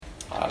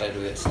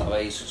Haleluja, slava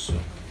Isusu.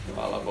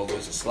 Hvala Bogu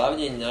za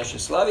slavljenje naše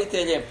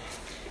slavitelje.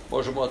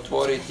 Možemo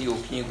otvoriti u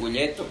knjigu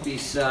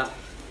ljetopisa,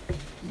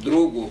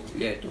 drugu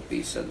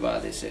ljetopisa,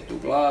 20.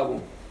 glavu.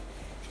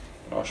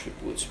 Prošli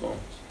put smo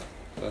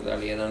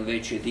gledali jedan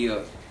veći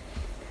dio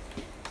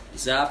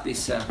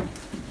zapisa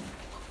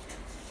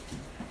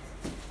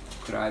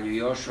o kralju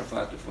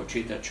Jošafatu.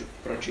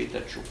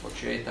 Pročitat ću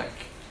početak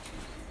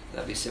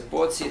da bi se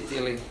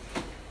podsjetili.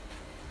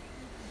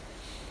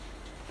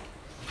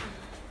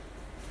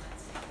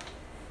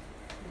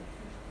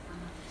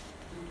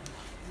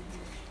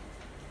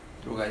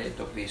 Druga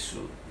ljetopisu,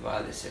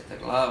 20.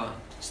 glava,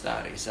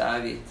 Stari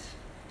zavjet.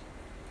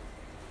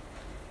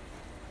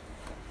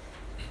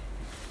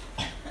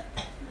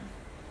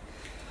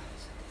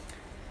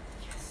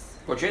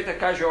 Početak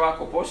kaže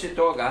ovako: poslije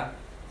toga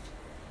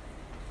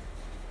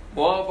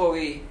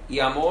Moabovi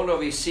i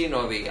Amonovi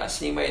sinovi, a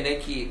s njima i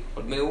neki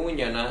od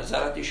Meunjana,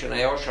 zaratiše na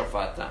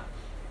Jošafata.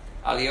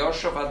 Ali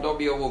Jošafat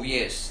dobio ovu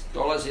vijest: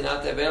 dolazi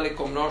na te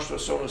veliko mnoštvo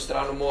s onu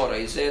stranu mora,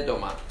 iz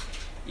Edoma,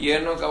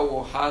 jednoga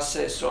u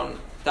Haseson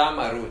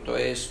Tamaru, to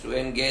jest u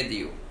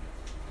Engediju.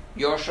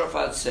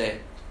 Jošafat se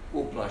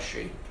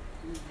uplaši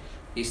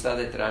i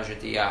stade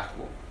tražiti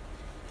Jahvu.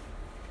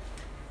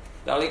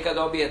 Da li kad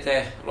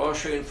dobijete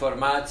lošu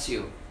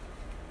informaciju,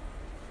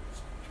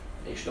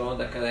 i što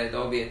onda kada je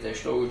dobijete,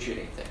 što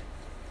učinite?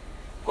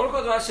 Koliko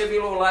od vas je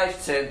bilo u Life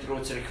centru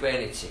u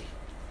Crkvenici?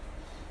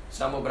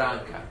 Samo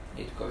Branka,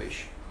 nitko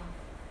više.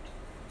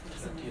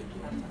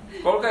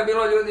 Koliko je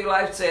bilo ljudi u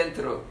Life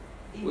centru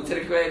u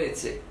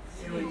Crkvenici?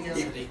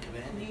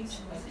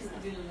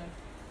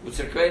 U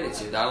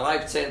Crkvenici, da,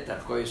 Life centar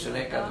koji su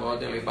nekad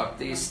vodili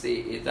baptisti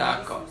i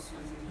tako.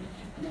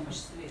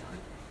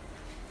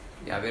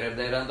 Ja vjerujem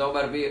da je jedan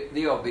dobar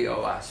dio bio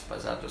vas, pa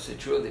zato se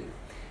čudim.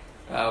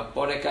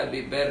 Ponekad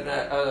bi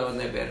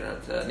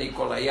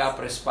Nikola i ja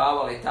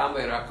prespavali tamo,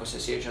 jer ako se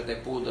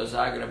sjećate, put do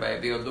Zagreba je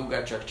bio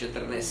dugačak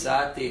 14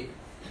 sati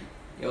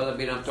i onda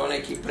bi nam to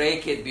neki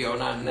prekid bio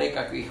na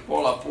nekakvih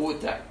pola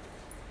puta.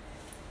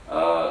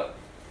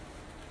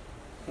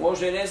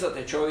 Možda i ne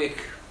znate, čovjek,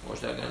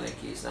 možda ga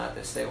neki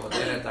znate, Stevo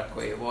Dereta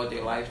koji je vodi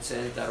Life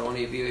centar, on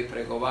je bio i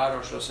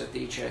pregovarao što se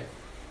tiče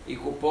i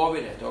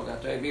kupovine toga.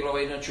 To je bilo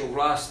inače u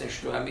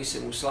vlasništvu, ja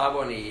mislim u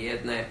Slavoniji,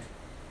 jedne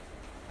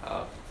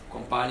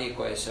kompanije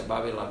koja se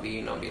bavila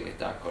vinom ili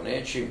tako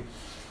nečim.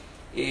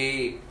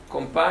 I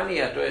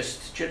kompanija, to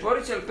jest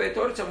 4 ili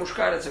 5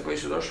 muškaraca koji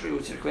su došli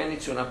u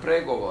Crkvenicu na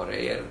pregovore,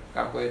 jer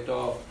kako je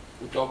to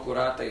u toku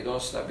rata i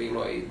dosta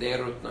bilo i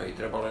derutno i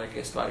trebalo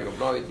neke stvari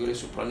obnoviti, bili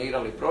su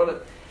planirali prodati,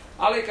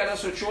 ali kada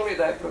su čuli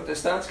da je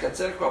protestantska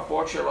crkva,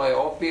 počelo je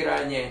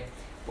opiranje,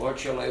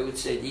 počelo je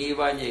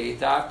ucjenjivanje i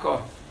tako.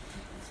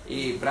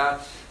 I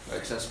brat,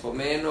 kojeg sam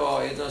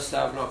spomenuo,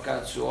 jednostavno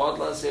kad su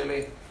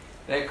odlazili,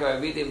 rekao je: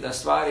 vidim da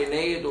stvari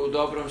ne idu u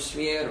dobrom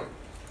smjeru.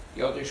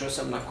 I otišao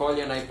sam na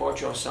koljena i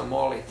počeo sam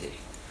moliti.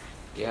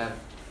 Jer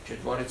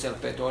 4 ili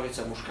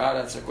 5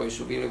 muškaraca koji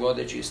su bili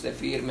vodeći iz te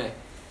firme,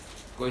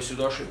 koji su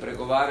došli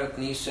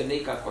pregovarati, nisu se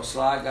nikako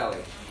slagali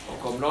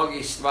oko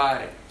mnogih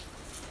stvari.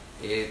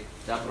 I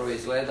zapravo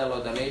izgledalo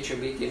da neće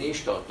biti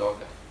ništa od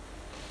toga.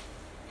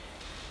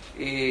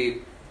 I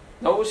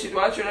na ovu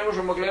situaciju ne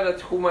možemo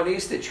gledati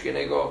humanistički,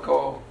 nego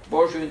kao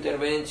Božju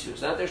intervenciju.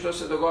 Znate što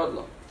se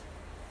dogodilo?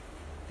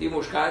 Ti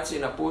muškarci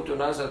na putu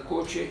nazad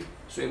kući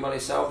su imali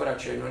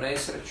saobraćajnu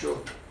nesreću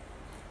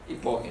i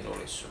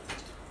poginuli su.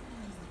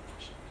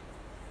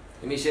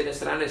 I mi s jedne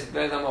strane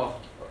gledamo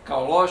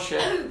kao loše,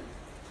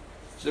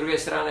 s druge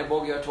strane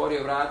Bog je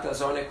otvorio vrata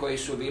za one koji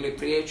su bili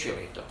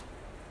priječili to.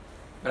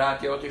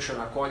 Brat je otišao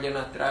na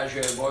koljena,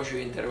 tražio je Božju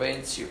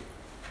intervenciju.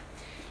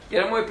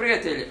 Jedan moj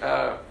prijatelj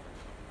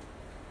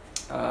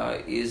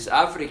iz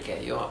Afrike,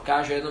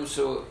 kaže, jednom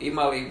su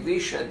imali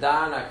više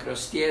dana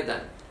kroz tjedan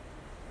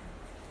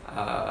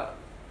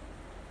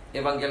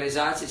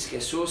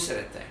evangelizacijske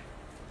susrete.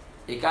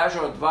 I kaže,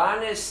 od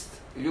 12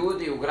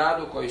 ljudi u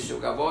gradu koji su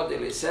ga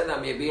vodili,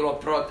 7 je bilo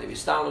protiv i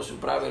stalno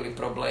su pravili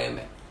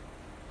probleme.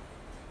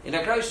 I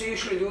na kraju su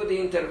išli ljudi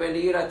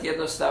intervenirati,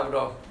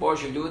 jednostavno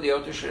Božji ljudi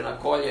otišli na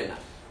koljena.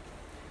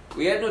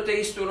 U jednu te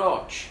istu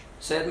noć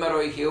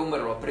 7 ih je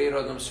umrlo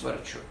prirodnom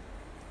smrću.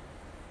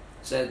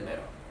 7.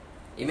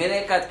 I mi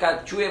nekad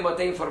kad čujemo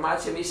te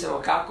informacije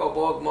mislimo kako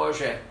Bog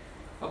može,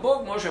 a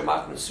Bog može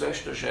maknuti sve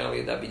što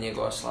želi da bi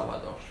njegova slava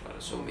došla,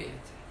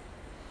 razumijete?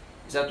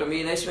 Zato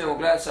mi ne smijemo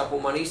gledati sa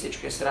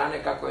humanističke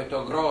strane kako je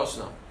to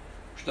grozno,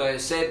 što je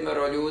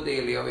 7 ljudi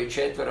ili ovi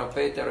 4,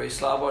 5 iz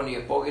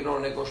Slavonije poginulo,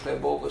 nego što je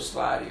Bog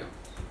ostvario.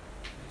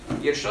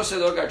 Jer što se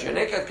događa?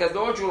 Nekad kad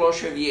dođu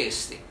loše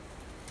vijesti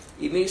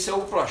i mi se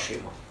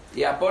uplašimo,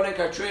 ja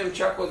ponekad čujem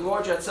čak od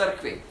vođa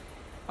crkvi,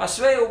 pa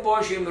sve je u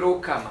Božjim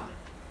rukama.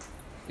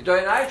 I to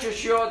je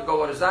najčešći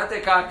odgovor,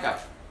 znate kakav?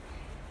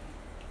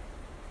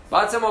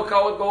 Bacamo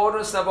kao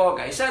odgovornost na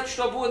Boga. I sad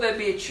što bude,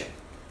 bit će.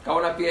 Kao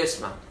ona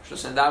pjesma, što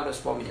sam davno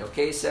spominjao,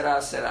 Kej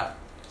sera, sera,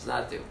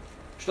 znate ju.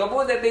 Što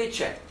bude, bit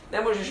će.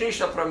 Ne možeš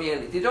ništa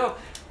promijeniti. I to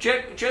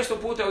često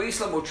puta u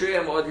islamu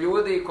čujemo od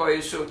ljudi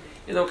koji su,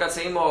 jednom kad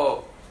sam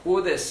imao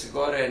udes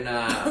gore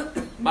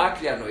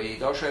Makljanu i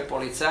došao je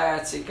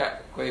policajac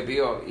koji je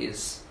bio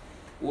iz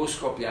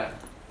Uskoplja,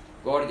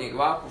 Gornjeg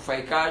Vakufa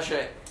i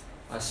kaže,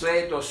 a sve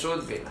je to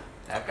sudbina.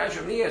 Ja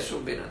kažem, nije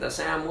sudbina, da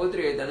sam ja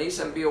mudrio i da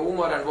nisam bio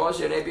umoran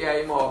vozio, ne bi ja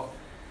imao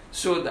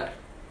sudar.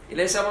 I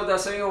ne samo da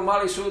sam imao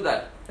mali sudar,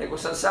 nego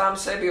sam sam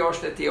sebi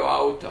oštetio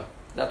auto,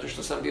 zato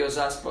što sam bio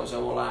zaspao za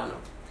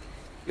volanom.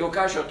 I on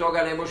kaže, od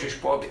toga ne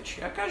možeš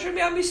pobjeći. Ja kažem,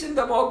 ja mislim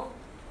da mogu.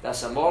 Da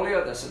sam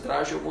molio, da sam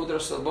tražio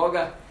mudrost od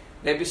Boga,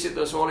 ne bi si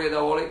dozvolio da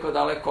ovoliko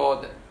daleko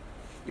ode.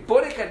 I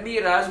ponekad mi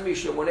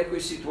razmišljamo o nekoj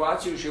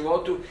situaciji u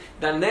životu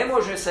da ne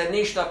može se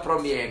ništa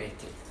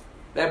promijeniti.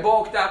 Da je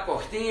Bog tako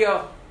htio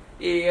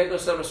i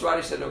jednostavno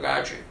stvari se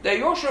događaju. Da je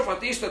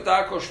Jošafat isto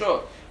tako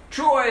što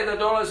čuo je da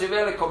dolazi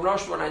veliko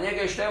mnoštvo na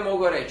njega i što je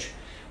mogo reći?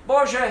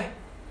 Bože,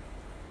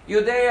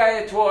 Judeja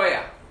je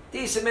tvoja.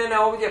 Ti se mene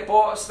ovdje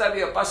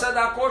postavio, pa sad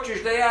ako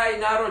hoćeš da ja i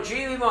narod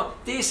živimo,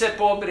 ti se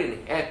pobrini.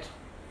 Eto.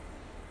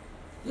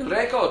 Je li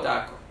rekao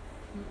tako?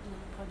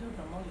 Pa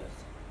dobro, molio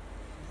sam.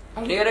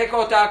 Ali nije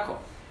rekao tako.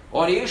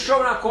 On je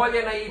išao na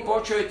koljena i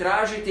počeo je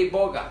tražiti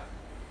Boga.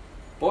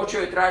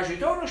 Počeo je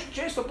tražiti ono što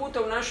često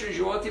puta u našim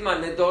životima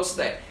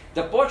nedostaje.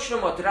 Da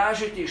počnemo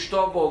tražiti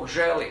što Bog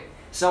želi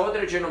sa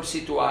određenom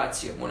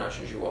situacijom u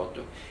našem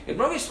životu. Jer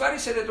mnogi stvari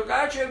se ne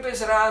događaju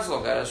bez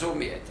razloga,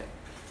 razumijete?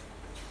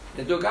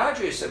 Ne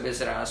događaju se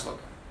bez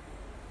razloga.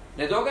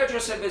 Ne događa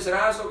se bez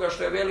razloga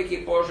što je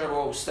veliki požar u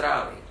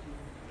Australiji.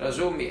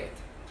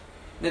 Razumijete?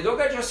 Ne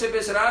događa se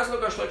bez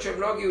razloga što će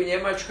mnogi u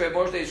Njemačkoj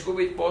možda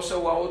izgubiti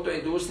posao u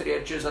autoindustriji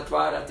jer će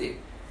zatvarati.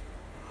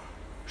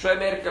 Što je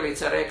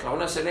Merkelica rekla?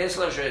 Ona se ne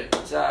slaže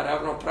za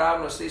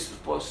ravnopravnost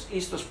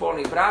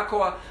istospolnih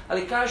brakova,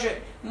 ali kaže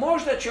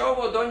možda će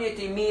ovo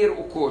donijeti mir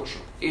u kuću.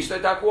 Isto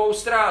je tako u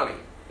Australiji,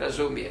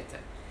 razumijete?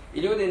 I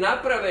ljudi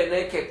naprave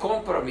neke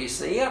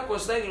kompromisne, iako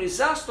znaju ili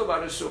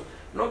zastovane su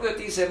mnoge od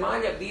tih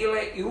zemalja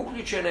bile i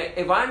uključene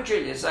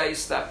evanđelje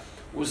zaista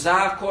u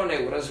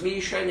zakone, u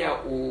razmišljanja,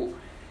 u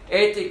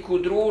etiku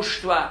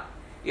društva,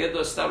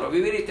 jednostavno.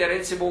 Vi vidite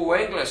recimo u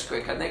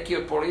Engleskoj kad neki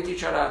od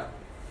političara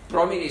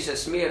promijeni se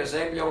smjer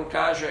zemlje, on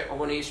kaže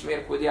ovo nije smjer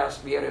kud ja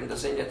vjerujem da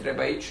zemlja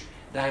treba ići,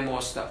 dajmo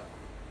ostavku.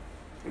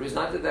 Vi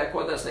znate da je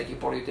kod nas neki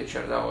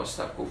političar dao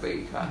ostavku u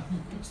BiH.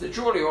 Ste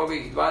čuli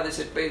ovih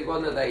 25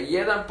 godina da je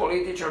jedan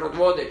političar od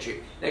vodeći,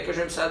 ne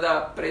kažem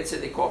sada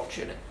predsjednik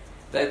općine,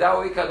 da je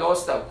dao ikad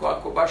ostavku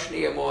ako baš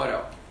nije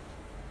morao.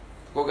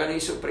 Koga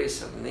nisu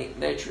prisili,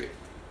 ne čuje.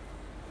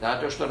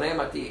 Zato što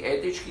nema tih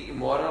etičkih i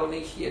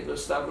moralnih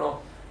jednostavno,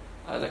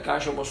 da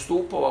kažemo,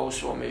 stupova u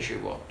svome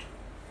životu.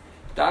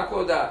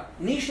 Tako da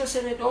ništa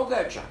se ne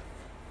događa.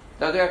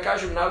 Zato ja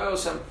kažem, naveo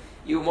sam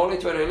i u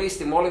molitvenoj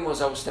listi molimo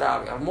za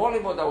Australiju, ali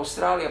molimo da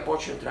Australija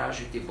počne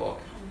tražiti Boga.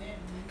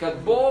 Kad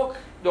Bog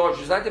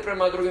dođe, znate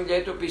prema drugim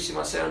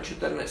ljetopisima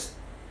 7.14,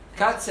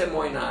 kad se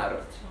moj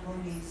narod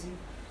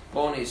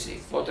ponizi,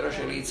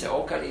 potraži lice,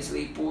 okani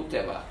zlih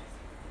puteva,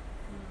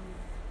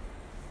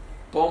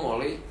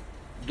 pomoli,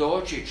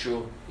 doći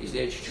ću,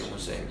 izliječit ću mu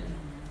zemlju.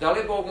 Da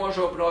li Bog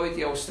može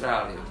obnoviti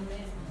Australiju?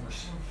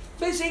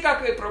 Bez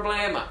ikakve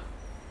problema.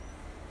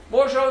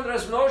 Može on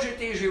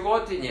razmnožiti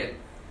životinje.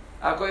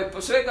 Ako je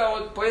svega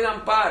po jedan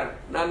par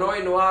na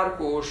Noinu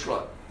arku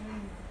ušlo,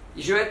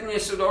 i životinje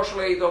su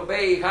došle i do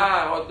BiH,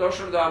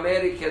 došle do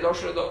Amerike,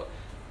 došle do...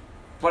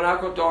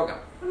 ponakon toga.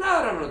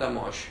 Naravno da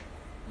može.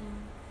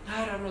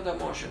 Naravno da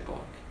može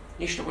Bog.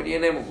 Ništa mu nije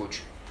nemoguće.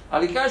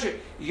 Ali kaže,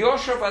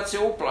 Jošafat se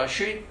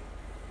uplaši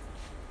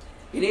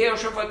i nije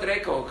Jošafat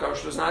rekao, kao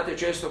što znate,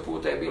 često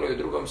puta je bilo i u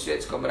Drugom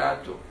svjetskom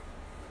ratu.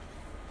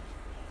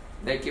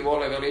 Neki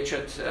vole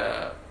veličat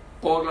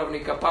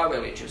poglavnika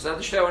Pavelića.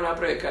 Znate što je on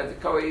napravio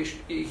kao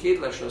i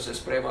Hitler što se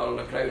spremao, ali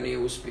na kraju nije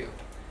uspio.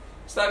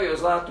 Stavio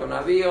zlato na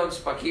avion,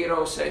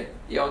 spakirao se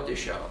i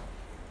otišao.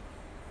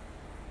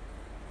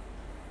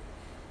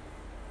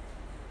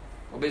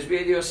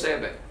 Obezbijedio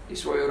sebe i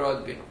svoju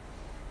rodbinu.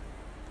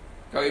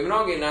 Kao i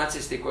mnogi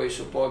nacisti koji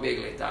su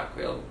pobjegli tako,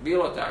 jel?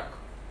 Bilo tako.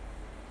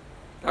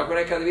 Tako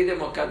nekad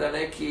vidimo kada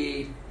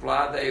neki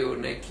vladaju,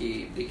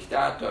 neki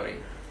diktatori,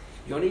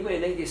 i oni imaju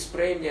negdje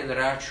spremljen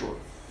račun,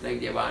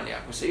 negdje vani.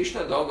 Ako se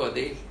išta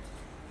dogodi,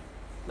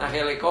 na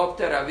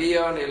helikopter,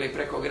 avion ili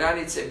preko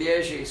granice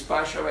bježi i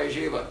spašava i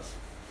život.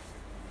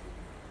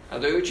 A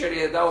do jučer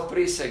je dao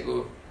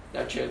prisegu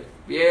da će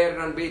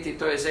vjeran biti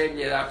toj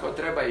zemlji, da ako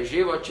treba i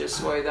život će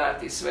svoj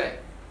dati sve.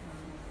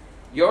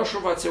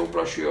 Jošafat se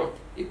uplašio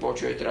i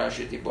počeo je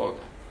tražiti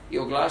Boga. I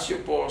oglasio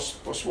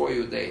po svojoj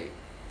Judeji.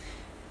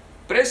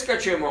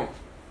 Preskačemo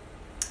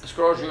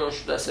skroz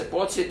još da se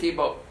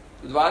podsjetimo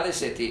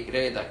 20.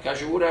 redak.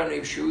 Kaže,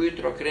 uranivši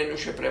ujutro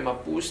krenuše prema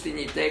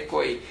pustinji te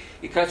koji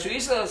i kad su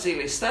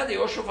izlazili stade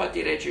Jošafat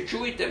i reče,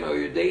 čujte me o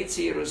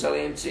Judejci i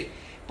Jeruzalemci,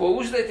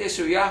 pouzdajte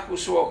se u Jahvu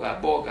svoga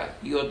Boga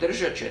i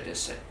održat ćete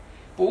se.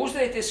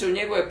 Pouzdajte se u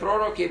njegove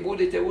proroke i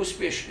budite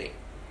uspješni.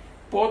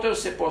 Potom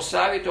se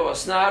posavjetova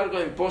s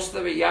narodom i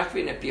postave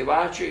Jahvine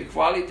pjevače i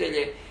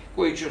hvalitelje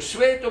koji će u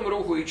svetom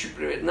ruhu ići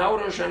pred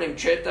naoružanim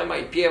četama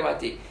i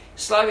pjevati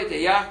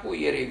slavite Jahvu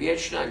jer je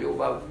vječna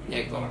ljubav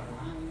njegova.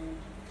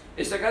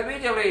 Jeste kad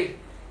vidjeli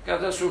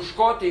kada su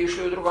Škoti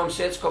išli u Drugom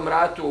svjetskom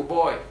ratu u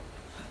boj.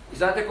 I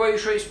znate ko je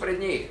išao ispred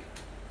njih?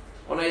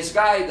 Onaj s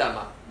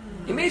gajdama.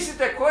 I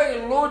mislite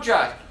koji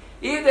luđak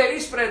ide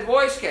ispred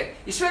vojske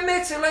i sve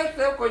meci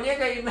lete oko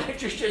njega i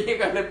najčešće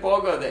njega ne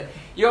pogode.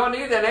 I on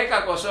ide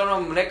nekako s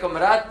onom nekom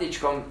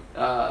ratničkom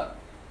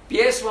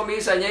pjesmom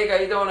iza njega,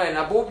 ide onaj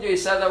na bubnju i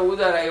sada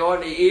udara i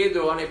oni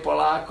idu, oni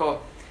polako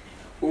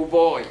u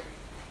boj.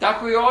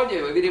 Tako i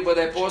ovdje vidimo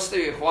da je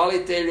postavio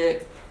hvalitelje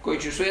koji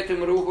će u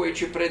svetom ruhu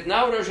ići pred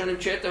naoružanim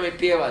četom i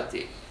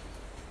pjevati.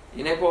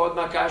 I neko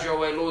odmah kaže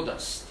ovo je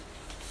ludost.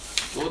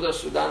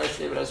 Ludost u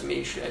današnjem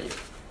razmišljanju.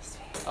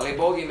 Ali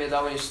Bog im je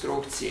dao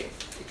instrukcije.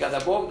 I kada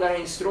Bog daje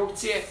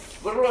instrukcije,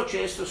 vrlo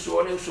često su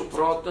one u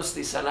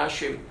suprotnosti sa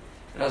našim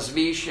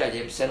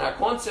razmišljanjem, sa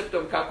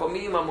konceptom kako mi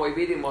imamo i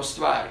vidimo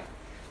stvari.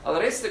 Ali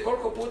recite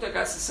koliko puta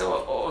kad ste se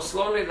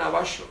oslonili na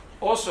vaš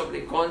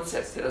osobni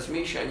koncept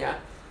razmišljanja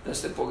da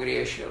ste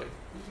pogriješili.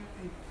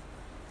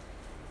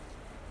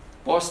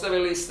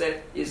 Postavili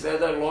ste,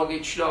 izgledali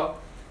logično,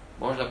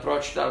 možda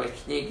pročitali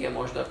knjige,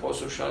 možda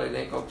poslušali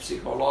nekog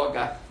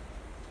psihologa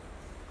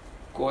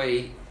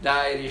koji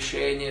daje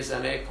rješenje za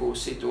neku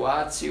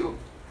situaciju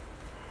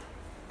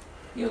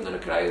i onda na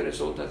kraju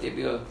rezultat je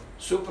bio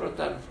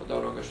suprotan od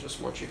onoga što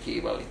smo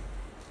očekivali.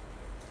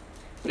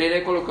 Prije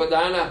nekoliko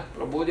dana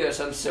probudio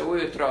sam se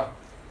ujutro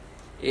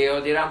i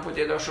odjedanput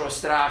je došao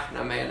strah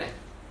na mene.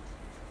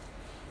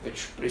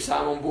 Već pri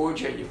samom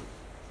buđenju.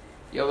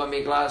 I ova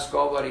mi glas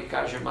govori,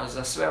 kaže, ma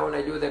za sve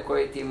one ljude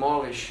koji ti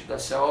moliš da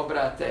se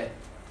obrate,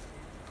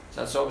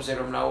 sad s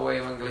obzirom na ovu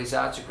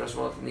evangelizaciju kroz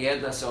molitvu,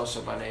 nijedna se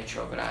osoba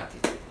neće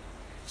obratiti.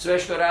 Sve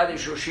što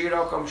radiš u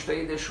Širokom, što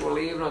ideš u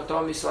Livno,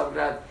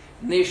 Tomislavgrad,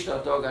 ništa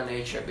od toga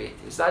neće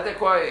biti. Znate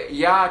koje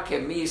jake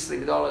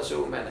misli dolaze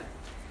u mene?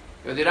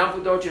 I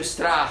odjedanput dođe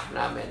strah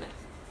na mene.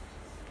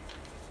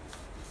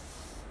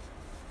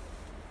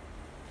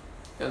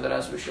 I onda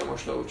razmišljamo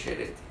što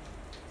učiniti.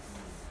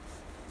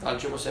 Da li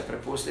ćemo se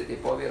prepustiti i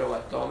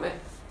povjerovati tome?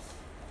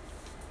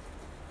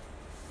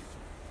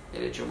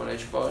 Ili ćemo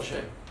reći,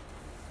 Bože,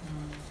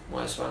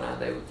 moja sva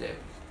nada je u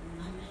tebi.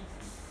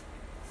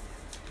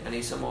 Ja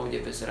nisam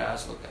ovdje bez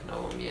razloga na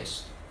ovom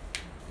mjestu.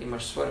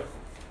 Imaš svrhu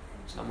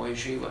za moj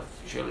život,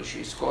 želiš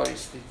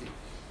iskoristiti.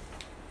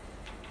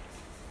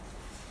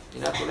 I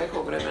nakon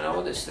nekog vremena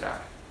ode strah.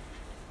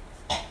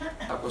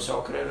 Ako se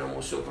okrenemo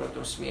u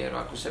suprotnom smjeru,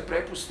 ako se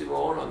prepustimo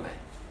onome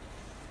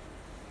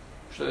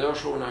što je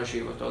došlo u naš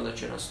život, onda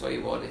će nas to i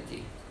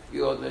voditi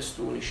i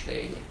odvesti u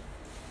uništenje.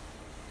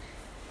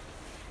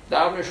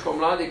 Davno još kao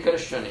mladi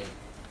kršćanin,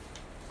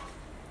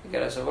 i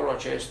kada sam vrlo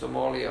često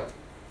molio,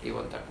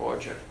 Ivan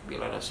također,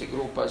 bila nas i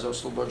grupa za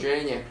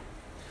oslobođenje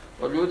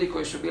od ljudi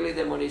koji su bili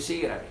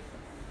demonizirani.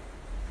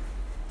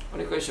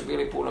 Oni koji su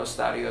bili puno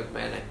stariji od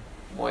mene,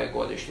 moje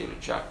godišnje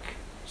ili čak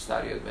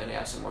stariji od mene,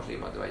 ja sam možda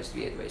imao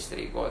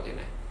 22-23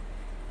 godine.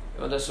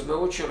 I onda su me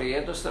učili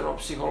jednostavno o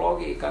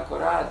psihologiji kako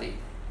radi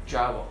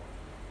đavo.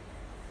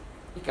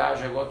 I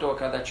kaže gotovo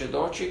kada će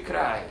doći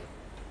kraj,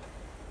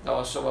 da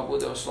osoba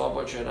bude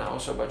oslobođena,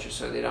 osoba će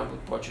se odjedanput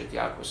početi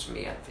jako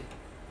smijati.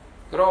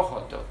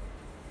 Grohoto.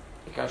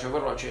 I kaže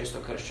vrlo često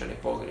kršćani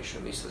pogriše,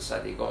 misle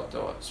sad i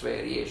gotovo, sve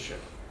je riješeno.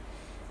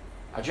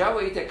 A đavo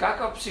je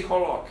itekakav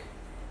psiholog.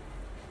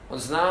 On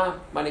zna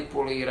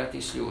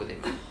manipulirati s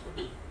ljudima.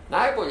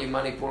 Najbolji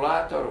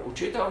manipulator u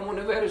čitavom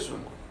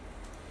univerzumu.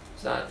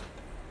 Znate,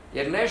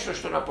 jer nešto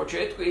što na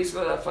početku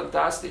izgleda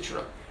fantastično,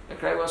 na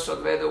kraju vas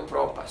odvede u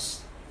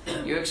propast.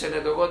 I uvijek se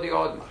ne dogodi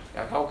odmah.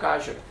 Ja kao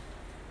kažem,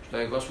 što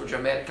je gospođa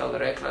Merkel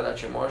rekla da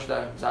će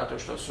možda, zato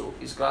što su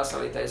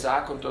izglasali taj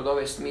zakon, to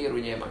dovesti mir u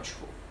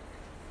Njemačku.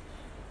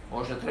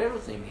 Možda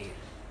trenutni mir.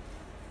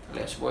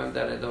 Ali ja se bojim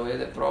da ne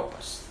dovede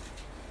propast.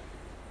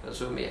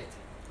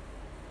 Razumijete?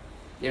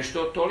 Jer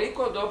što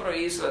toliko dobro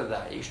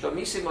izgleda i što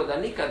mislimo da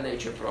nikad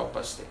neće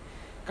propasti,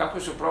 kako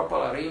su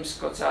propala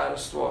Rimsko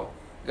carstvo,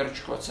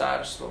 Grčko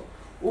carstvo,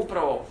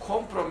 upravo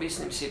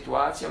kompromisnim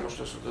situacijama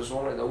što su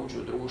dozvolile da uđu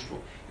u društvu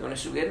i one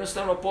su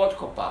jednostavno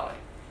potkopale.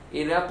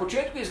 I na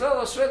početku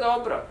izgledalo sve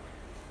dobro.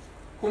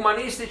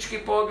 Humanistički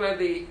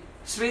pogledi,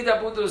 svi da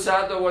budu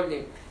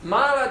zadovoljni,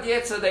 mala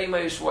djeca da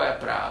imaju svoja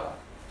prava.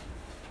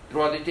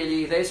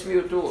 Roditelji ih ne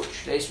smiju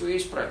tući, ne smiju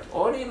ispraviti.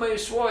 Oni imaju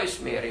svoj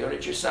smjer i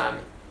oni će sami.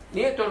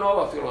 Nije to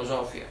nova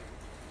filozofija.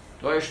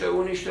 To je što je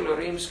uništilo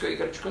Rimsko i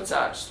Grčko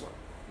carstvo.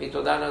 Mi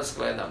to danas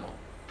gledamo.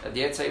 Da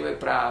djeca imaju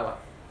prava.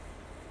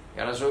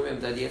 Ja razumijem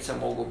da djeca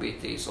mogu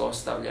biti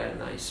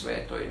zlostavljena i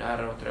sve to i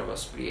naravno treba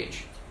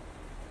spriječiti.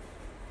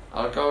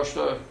 Ali kao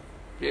što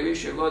prije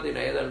više godina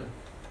jedan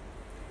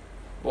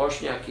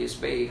Bošnjak iz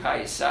BiH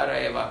iz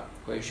Sarajeva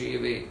koji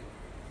živi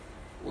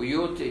u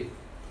Juti,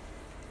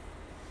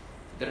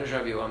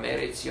 državi u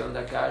Americi,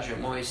 onda kaže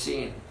moj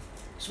sin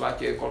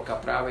shvatio je kolika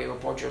prava ima,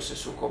 počeo se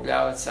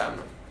sukobljavati sa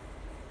mnom.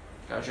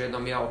 Kaže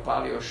jednom ja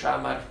opalio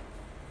šamar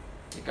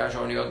i kaže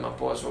on je odmah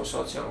pozvao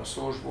socijalnu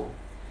službu.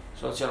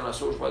 Socijalna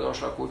služba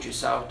došla kući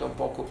s autom,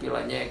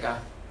 pokupila njega,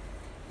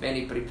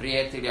 meni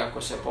priprijetili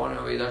ako se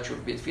ponovi da ću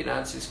biti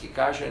financijski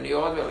kažnjen i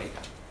odveli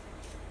ga.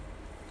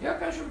 Ja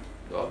kažem,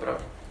 dobro,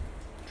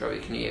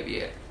 čovjek nije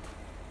vjernik.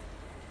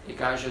 I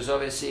kaže,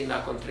 zove sin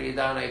nakon 3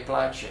 dana i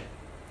plače.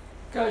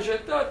 Kaže,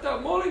 tata,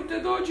 molim te,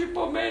 dođi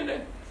po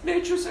mene.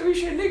 Neću se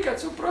više nikad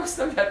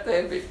suprotstavljati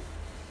tebi.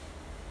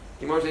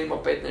 I možda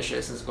imao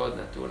 15-16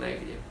 godina tu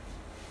negdje.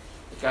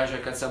 I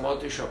kaže, kad sam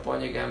otišao po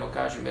njega, ja mu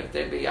kažem, jer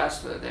tebi je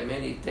jasno da je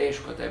meni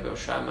teško tebe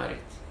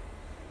ošamariti.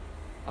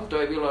 Ali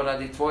to je bilo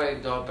radi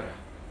tvojeg dobra.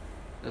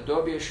 Da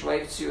dobiješ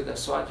lekciju, da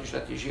shvatiš da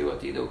ti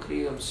život ide u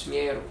krivom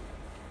smjeru,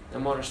 da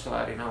moraš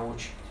stvari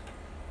naučiti.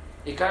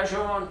 I kaže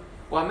on,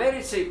 u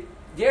Americi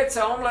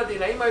djeca,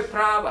 omladina imaju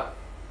prava,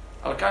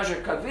 ali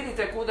kaže, kad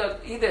vidite kuda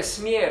ide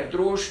smjer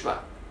društva,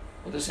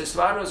 onda se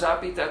stvarno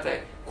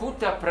zapitate kud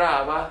ta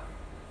prava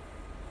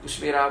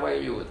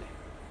usmjeravaju ljude.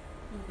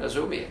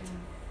 Razumijete?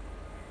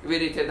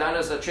 Vidite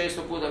danas da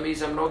često puta mi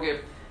za mnoge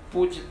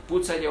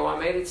pucanje u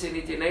Americi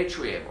niti ne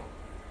čujemo.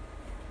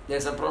 Ne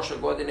znam, prošle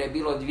godine je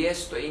bilo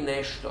 200 i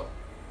nešto,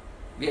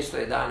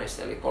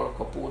 211 ili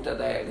koliko puta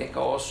da je neka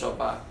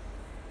osoba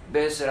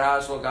bez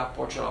razloga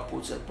počela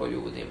pucati po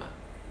ljudima.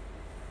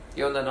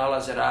 I onda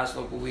nalaze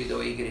razlog u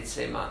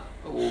videoigricama,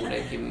 u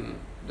nekim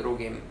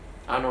drugim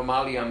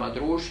anomalijama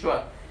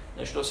društva,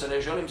 na što se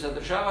ne želim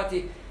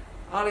zadržavati,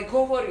 ali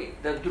govori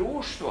da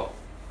društvo,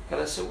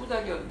 kada se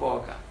udalji od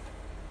Boga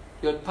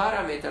i od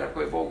parametara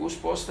koje je Bog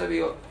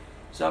uspostavio,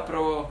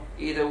 zapravo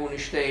ide u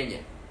uništenje.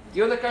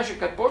 I onda kaže,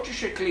 kad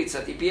počeše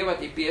klicati i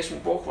pjevati pjesmu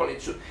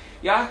pohvalicu,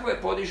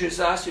 Jahve podiže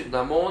zasjed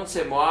na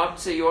Monce,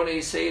 Moabce i one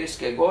iz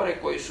Seirske gore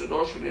koji su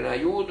došli na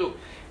Judu,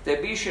 te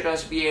biše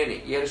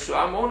razbijeni, jer su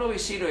Amonovi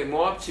sinovi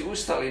Moabci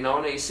ustali na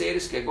one iz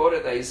Seirske gore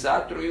da ih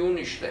zatru i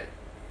unište.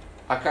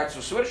 A kad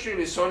su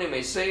svršili s onima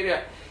iz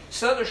Seirija,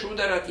 sadoš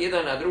udarati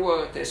jedan na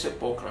drugoga te se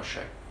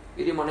poklaše.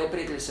 Vidimo,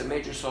 neprijatelj se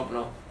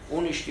međusobno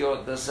uništio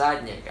do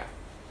zadnjega.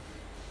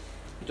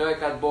 I to je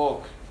kad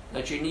Bog,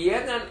 znači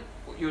nijedan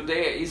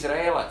Judeje,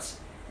 Izraelac,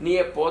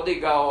 nije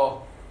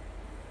podigao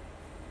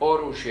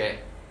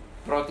oružje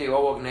protiv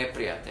ovog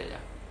neprijatelja.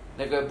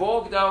 Nego je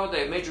Bog dao da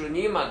je među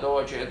njima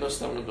dođe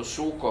jednostavno do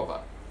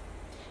sukoba.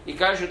 I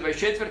kaže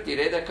 24.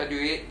 reda, kad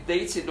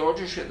Judejci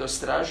dođeše do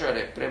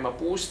stražare prema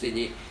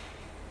pustinji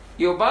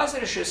i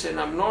obazreše se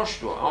na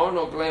mnoštvo, a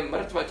ono, gle,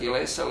 mrtva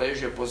tilesa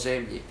leže po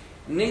zemlji.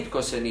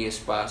 Nitko se nije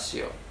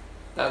spasio.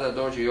 Tada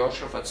dođe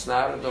Jošafat s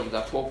narodom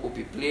da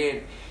pokupi plijen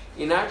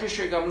i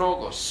nađeše ga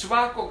mnogo,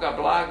 svakoga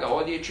blaga,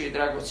 odjeće i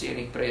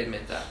dragocjenih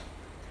predmeta.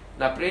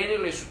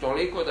 Naplijenili su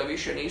toliko da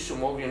više nisu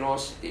mogli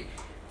nositi.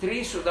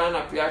 3 su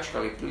dana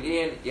pljačkali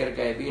plijen jer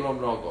ga je bilo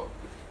mnogo.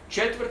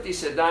 4.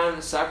 se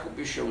dan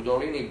sakupiše u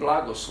dolini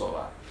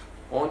Blagoslova.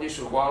 Ondje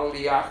su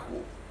hvalili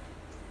Jahvu.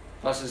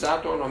 Pa se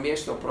zato ono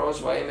mjesto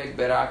prozva Emek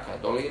Beraka,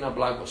 dolina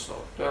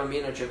Blagoslova. To je vam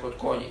inače kod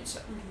konjica.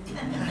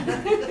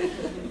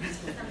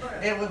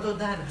 Evo do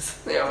danas.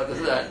 Evo do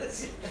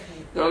danas.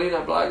 Dolina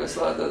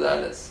Blagoslova do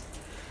danas.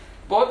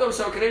 Potom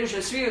se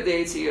okrenuše svi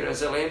Judejci i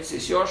Jeruzalemci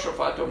s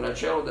Jošafatom na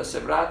čelu da se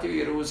vrati u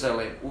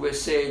Jeruzalem u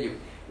veselju,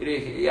 jer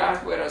ih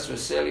Jahve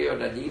razveselio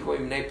nad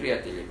njihovim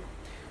neprijateljima.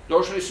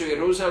 Došli su u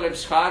Jeruzalem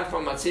s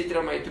harfama,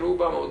 citrama i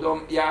trubama u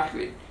dom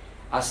Jahvin,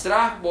 a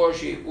strah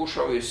Božji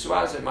ušao je u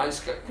sva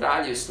zemaljska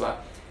kraljevstva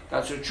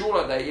kad su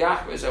čula da je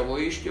Jahve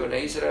zavojištio na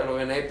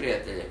Izraelove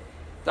neprijatelje.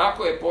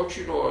 Tako je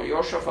počinulo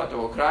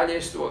Jošafatovo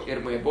kraljevstvo,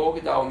 jer mu je Bog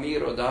dao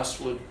mir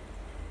odasvud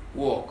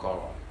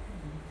uokolo.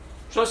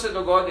 Što se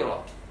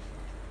dogodilo?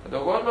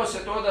 Dogodilo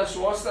se to da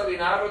su ostali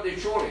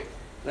narodi čuli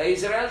da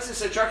Izraelci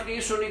se čak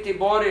nisu niti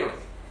borili,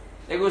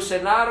 nego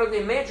se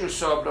narodi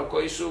međusobno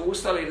koji su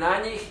ustali na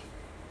njih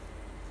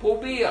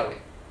pobijali.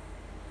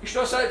 I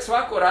što sad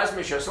svako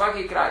razmišlja,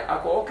 svaki kraj,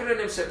 ako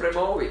okrenem se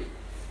prema ovih,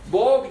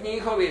 Bog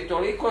njihov je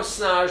toliko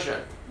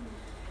snažan,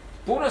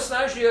 puno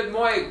snažniji od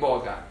mojeg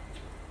Boga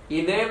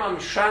i nemam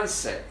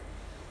šanse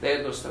da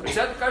jednostavno. I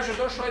zato kaže,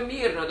 došlo je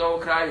mir nad ovo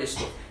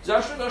kraljevstvo.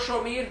 Zašto je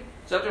došao mir?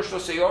 Zato što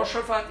se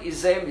Jošafat i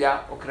zemlja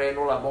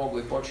okrenula Bogu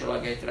i počela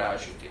ga i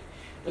tražiti.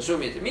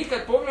 Razumijete? Mi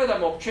kad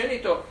pogledamo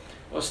općenito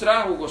o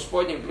strahu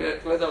Gospodnjem,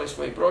 gledali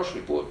smo i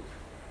prošli put,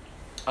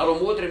 ali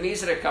u mudrim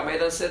izrekama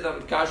 1.7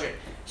 kaže,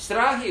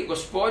 strah je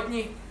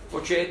Gospodnji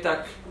početak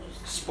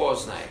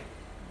spoznaje.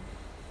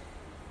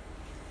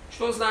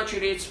 Što znači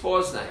riječ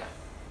spoznaja?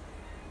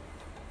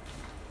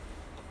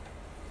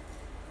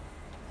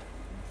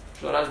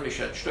 Što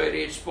razmišljate? Što je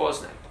riječ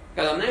spoznaja?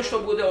 Kada nešto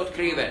bude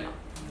otkriveno,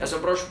 ja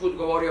sam prošli put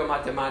govorio o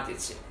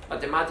matematici.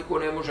 Matematiku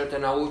ne možete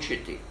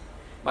naučiti.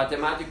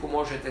 Matematiku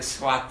možete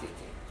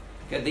shvatiti.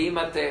 Kad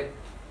imate,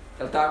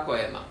 jel tako,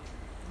 Ema?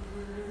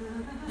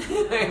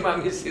 Ema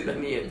misli da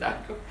nije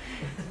tako.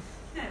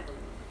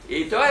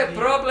 I to je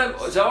problem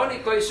za oni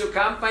koji su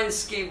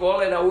kampanjski,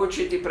 vole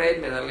naučiti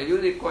predmet, ali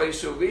ljudi koji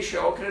su više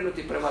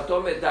okrenuti prema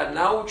tome da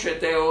nauče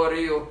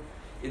teoriju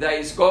i da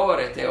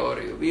izgovore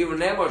teoriju. Vi ju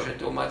ne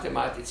možete u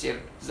matematici, jer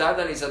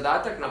zadani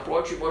zadatak na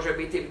ploči može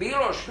biti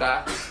bilo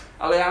šta,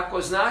 ali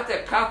ako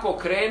znate kako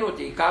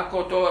krenuti i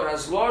kako to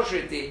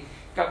razložiti,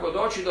 kako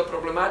doći do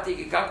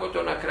problematike i kako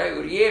to na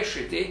kraju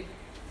riješiti,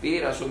 vi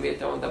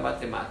razumijete onda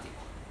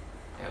matematiku.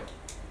 Evo.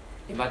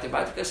 I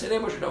matematika se ne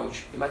može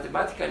naučiti. I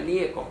matematika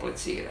nije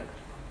komplicirana.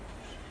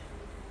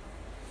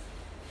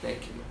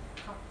 Nekima.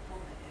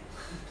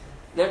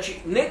 Znači,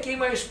 neki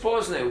imaju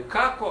spoznaju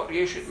kako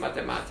riješiti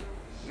matematiku.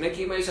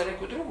 Neki imaju za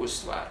neku drugu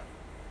stvar.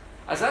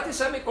 A znate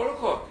sami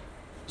koliko...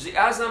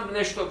 Ja znam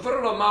nešto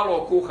vrlo malo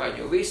o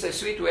kuhanju. Vi ste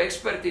svi tu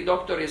eksperti,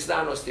 doktori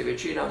znanosti,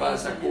 većina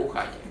vas za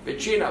kuhanje.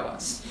 Većina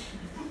vas.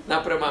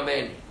 Naprema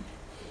meni.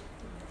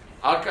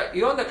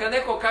 I onda kad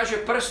neko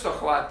kaže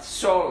prstohvat,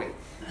 soli.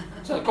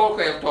 Sad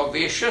koliko je to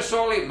više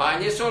soli,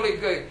 manje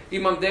soli,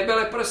 imam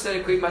debele prste,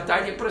 neko ima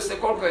tanje prste,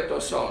 koliko je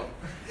to soli?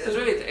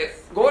 Razumijete,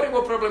 govorimo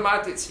o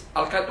problematici,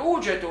 ali kad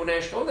uđete u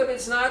nešto, onda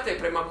već znate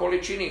prema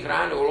količini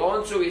hrane u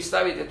loncu, vi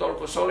stavite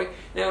toliko soli,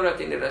 ne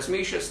morate ni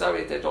razmišljati,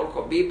 stavite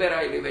toliko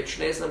bibera ili već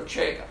ne znam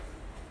čega.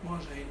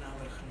 Može i na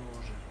vrh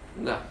noža.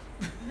 Da.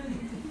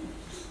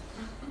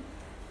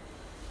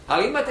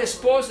 Ali imate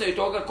spoznaju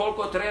toga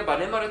koliko treba,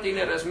 ne morate i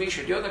ne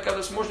razmišljati. I onda kada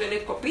vas možda i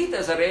netko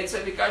pita za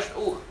recept, vi kažete,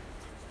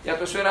 ja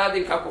to sve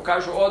radim kako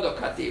kažu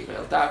odokativno,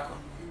 jel tako?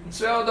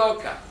 Sve od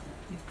oka.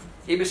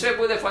 I sve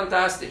bude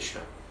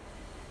fantastično.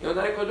 I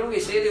onda neko drugi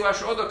slijedi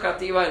vaš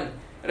odokativan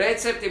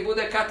recept i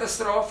bude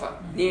katastrofa.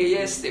 Nije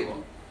jestivo.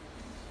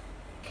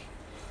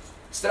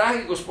 Strah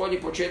je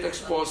Gospodnji početak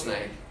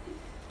spoznaje.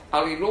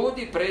 Ali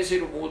ljudi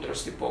preziru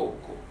mudrost i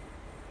pouku.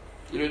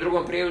 Ili u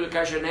drugom prijevodu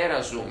kaže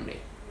nerazumni.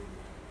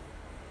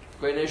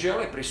 Koji ne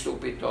žele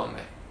pristupiti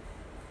tome.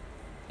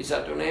 I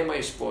zato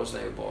nemaju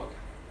spoznaju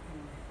Boga.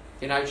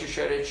 I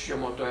najčešće reći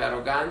ćemo to je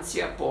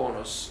arogancija,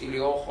 ponos ili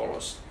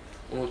oholost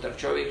unutar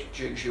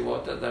čovječeg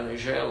života da ne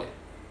žele.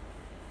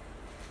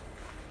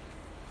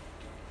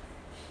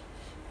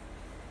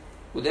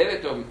 U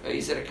 9.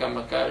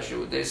 izrekama kaže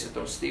u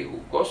 10. stihu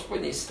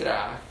Gospodnji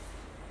strah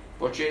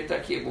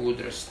početak je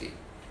mudrosti,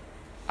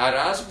 a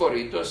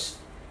razboritost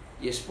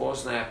je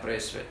spoznaja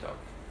presvetog.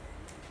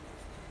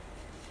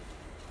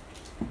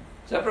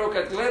 Zapravo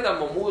kad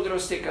gledamo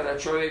mudrosti, kada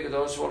čovjek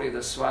dozvoli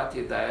da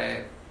shvati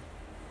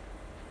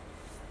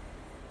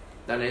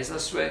da ne zna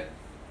sve,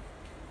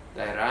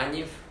 da je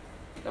ranjiv,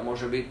 da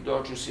može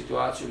doći u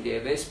situaciju gdje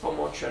je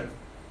bespomoćan,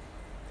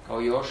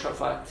 kao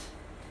Jošafat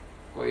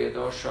koji je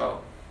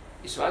došao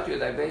i shvatio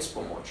da je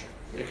bespomoćan.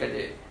 Jer kad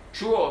je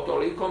čuo o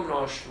tolikom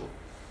mnoštvu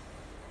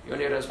i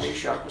on je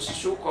razmišljao, ako se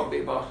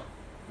sukobimo,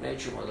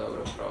 nećemo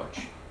dobro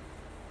proći.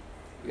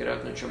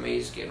 Vjerojatno ćemo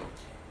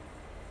izginuti.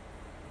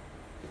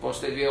 I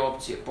postoje dvije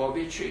opcije,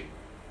 pobjeći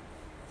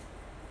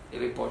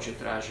ili početi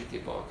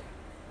tražiti Boga.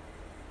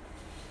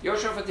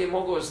 Jošafat je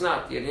mogao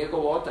znati, jer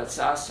njegov otac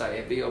Asa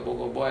je bio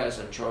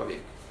bogobojazan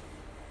čovjek.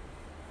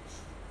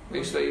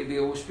 Isto je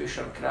bio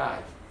uspješan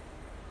kralj.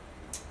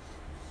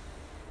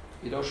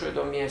 I došao je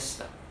do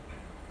mjesta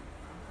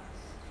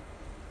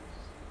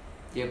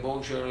gdje je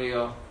Bog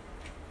želio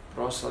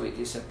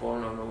proslaviti se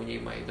ponovno u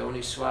njima i da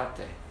oni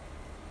shvate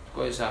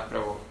tko je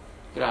zapravo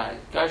kralj.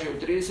 Kaže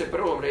u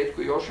 31.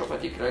 retku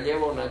Jošafat je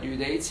kraljevao nad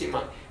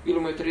Judejcima,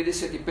 bilo mu je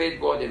 35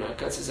 godina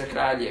kad se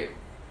zakraljeju.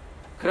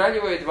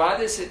 Kraljevo je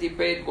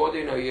 25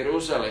 godina u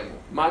Jeruzalemu,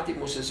 mati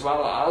mu se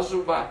zvala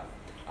Azuba,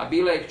 a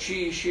bila je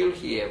kći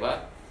Šilhijeva.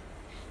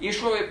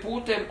 Išlo je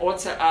putem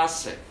oca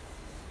Ase,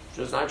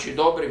 što znači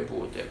dobrim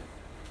putem,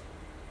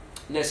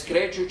 ne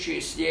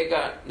skrećući s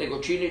njega,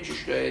 nego činići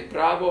što je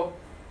pravo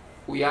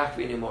u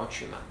Jahvinim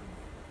očima.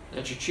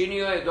 Znači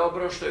činio je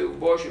dobro što je u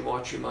Božjim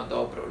očima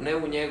dobro, ne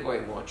u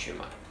njegovim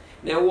očima,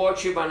 ne u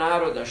očima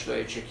naroda što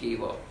je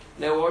očekivao,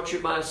 ne u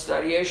očima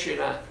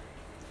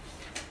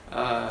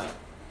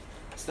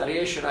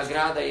starješina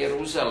grada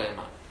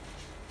Jeruzalema.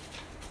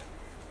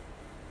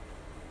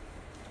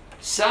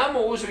 Samo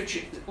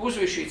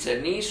uzvišice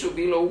nisu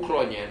bile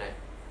uklonjene,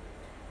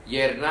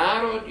 jer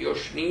narod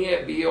još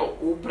nije bio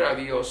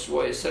upravio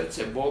svoje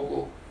srce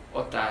Bogu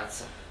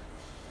Otaca.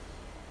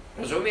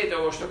 Razumijete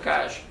ovo što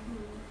kaže?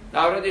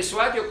 Narod je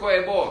shvatio ko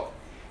je Bog,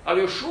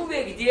 ali još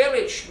uvijek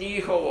djelić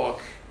njihovog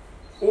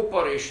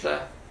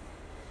uporišta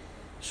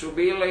su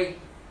bili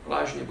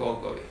lažni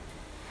bogovi.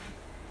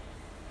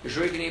 Još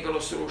uvijek nije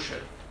bilo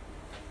srušeno.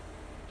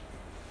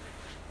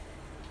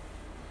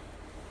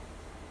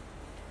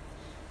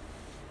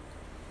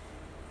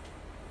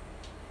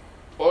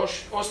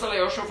 Ostala je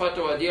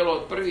Jošafatova djela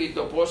od prvih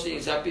do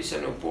posljednjih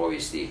zapisane u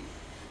povijesti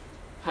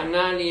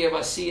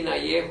Hananijeva sina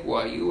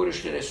Jehua i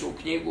uvrštene su u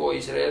knjigu o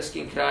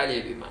izraelskim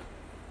kraljevima.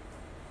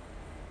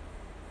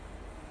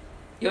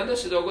 I onda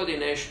se dogodi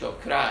nešto,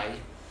 kraj.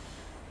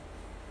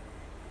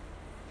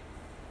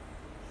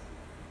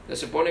 Da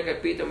se ponekad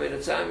pitamo i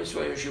nad samim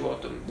svojim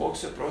životom. Bog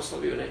se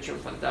proslavio nečem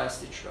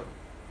fantastičnom.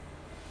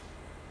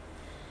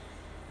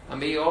 A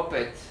mi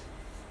opet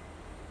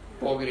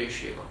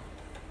pogriješimo.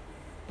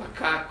 Pa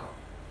kako?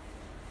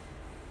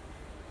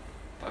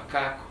 Pa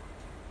kako?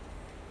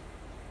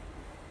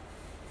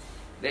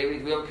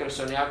 David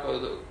Wilkerson jako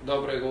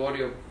dobro je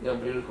govorio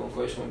jednom prilikom u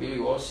kojoj smo bili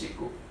u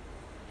Osijeku,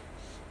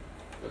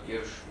 dok je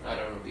još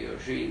naravno bio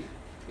živ,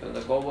 i onda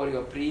govori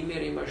o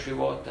primjerima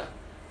života.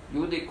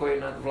 Ljudi koji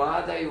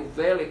nadvladaju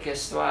velike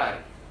stvari.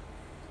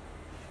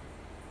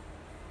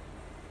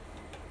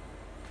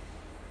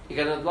 I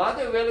kad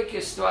nadvladaju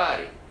velike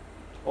stvari,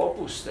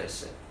 opuste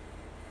se.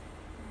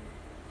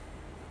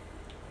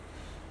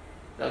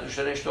 Zato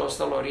što je nešto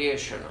ostalo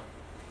riješeno.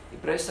 I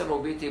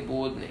prestanu biti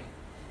budni.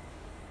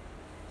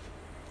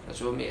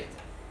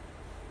 Razumijete?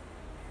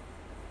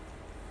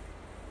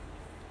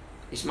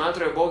 I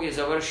smatraju Bog je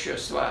završio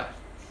stvar.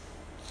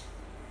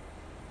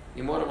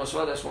 I moramo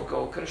shvatiti da smo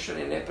kao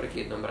kršćani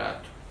neprekidnom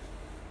ratu.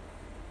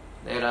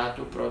 Ne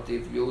ratu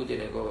protiv ljudi,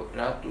 nego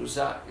ratu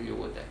za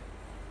ljude.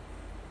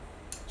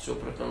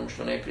 Suprotno onom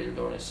što neprijatelj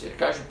donese. Jer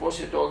kaže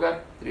poslije toga,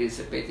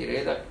 35.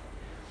 redak,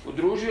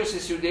 udružio se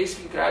s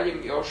judejskim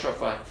kraljem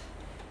Jošafat.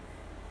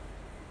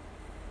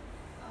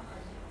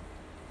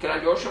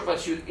 Kralj Jošafat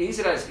s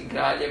izraelskim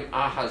kraljem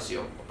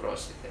Ahazijom,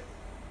 oprostite,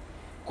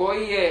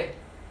 koji je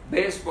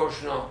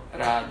bezbožno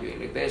radio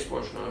ili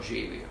bezbožno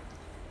živio.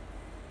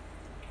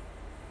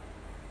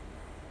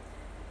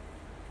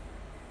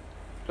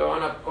 To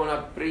je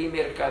ona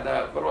primjer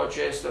kada vrlo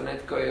često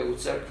netko je u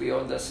crkvi,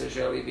 onda se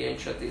želi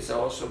vjenčati za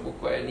osobu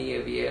koja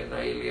nije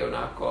vjerna ili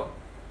onako,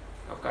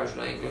 kao kažu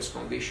na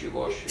engleskom,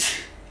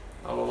 wishy-washy.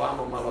 Malo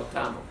vamo, malo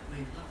tamo.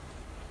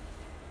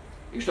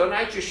 I što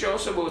najčešće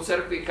osoba u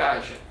crkvi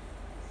kaže?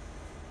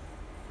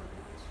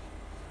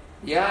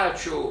 Ja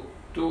ću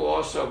tu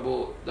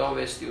osobu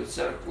dovesti u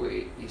crkvu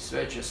i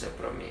sve će se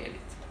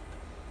promijeniti.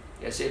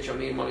 Ja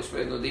sjećam, imali smo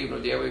jednu divnu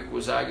djevojku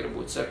u Zagrebu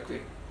u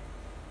crkvi.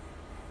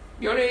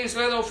 I on je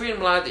izgledao film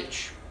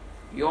Mladić.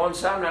 I on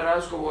sam na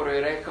razgovoru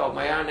je rekao,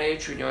 ma ja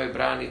neću njoj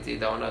braniti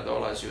da ona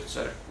dolazi u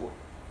crkvu.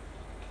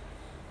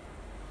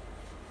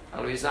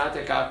 Ali vi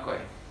znate kako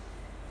je.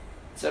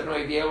 Crno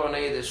i bijelo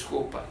ne ide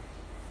skupa.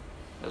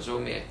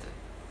 Razumijete?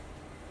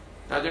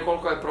 Znate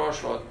koliko je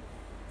prošlo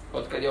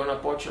od kad je ona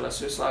počela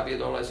sve slabije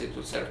dolaziti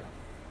u crkvu?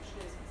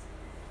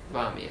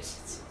 2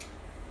 mjeseca.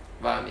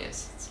 2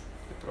 mjeseca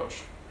je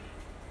prošlo.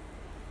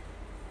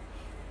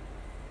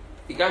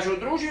 I kaže,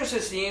 udružio se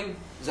s njim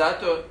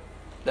zato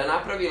da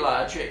napravi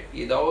lađe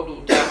i da odu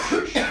u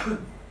Taršiš.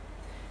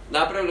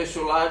 Napravili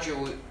su lađe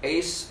u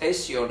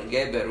Esion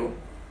Geberu.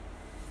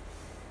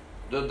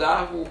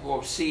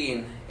 Dodavuhov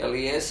sin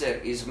Eliezer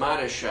iz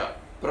Mareša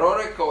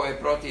prorekao je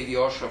protiv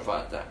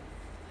Jošafata.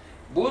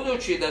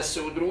 Budući da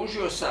se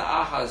udružio sa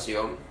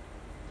Ahazijom,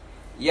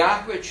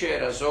 Jahve će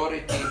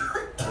razoriti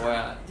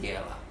tvoja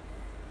djela.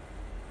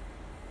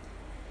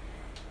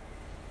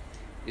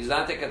 I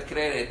znate kad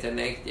krenete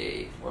negdje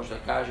i možda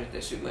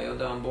kažete svima i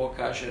onda vam Bog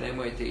kaže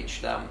nemojte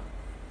ići tamo.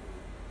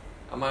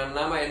 A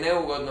nama je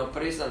neugodno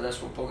priznati da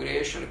smo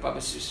pogriješili, pa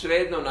bi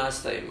svejedno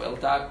nastavimo, jel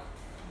tako?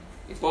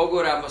 I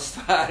poguramo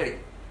stvari.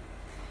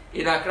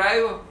 I na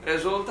kraju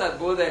rezultat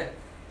bude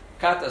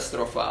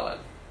katastrofalan.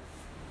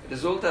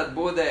 Rezultat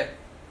bude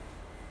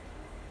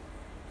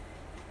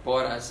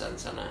porazan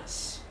za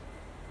nas.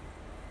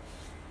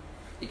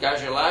 I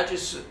kaže,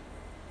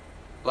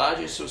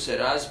 lađe su se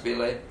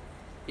razbile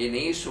i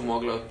nisu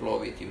mogle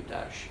otploviti u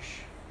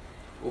Taršiš.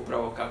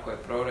 Upravo kako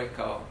je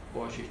prorekao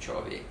Božji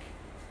čovjek.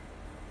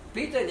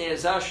 Pitanje je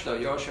zašto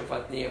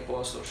Jošafat nije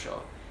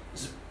poslušao.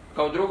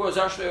 Kao drugo,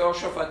 zašto je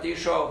Jošafat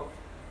išao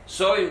s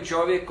ovim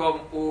čovjekom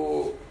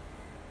u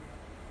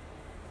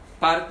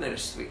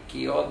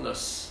partnerski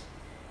odnos,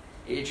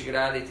 ići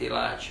graditi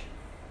lađe.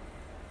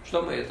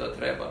 Što mu je to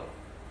trebalo?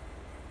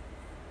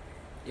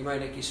 Imaju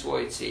neki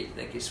svoj cilj,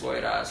 neki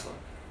svoj razlog.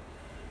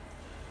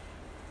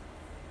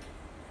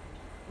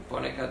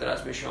 Ponekad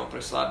razmišljamo,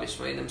 preslabi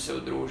smo, idem se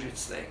udružiti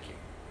s nekim.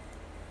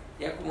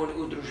 Iako mu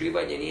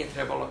udruživanje nije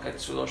trebalo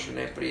kad su došli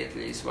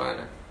neprijatelji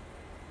izvana.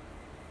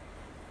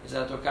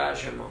 Zato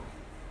kažemo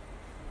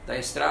da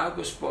je strah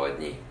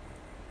Gospodnji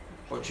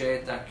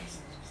početak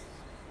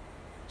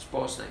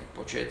spoznaje,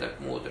 početak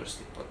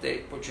mudrosti,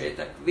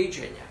 početak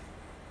viđenja.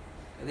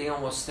 Kada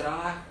imamo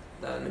strah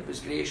da ne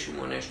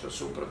bezgriješimo nešto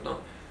suprotno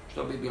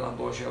što bi bila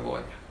Božja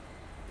volja.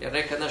 Jer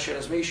nekad naše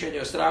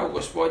razmišljanje o strahu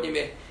Gospodnjem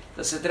je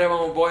da se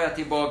trebamo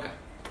bojati Boga.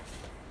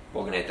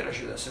 Bog ne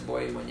traži da se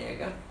bojimo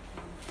njega,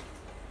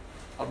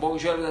 ali Bog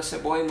želi da se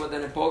bojimo da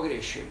ne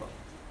pogriješimo.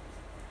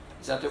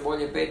 Zato je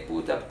bolje 5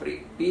 puta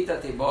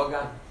pitati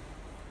Boga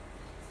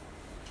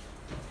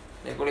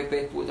nego li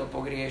 5 puta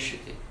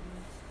pogriješiti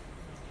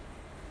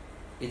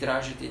i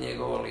tražiti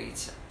njegovo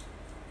lice.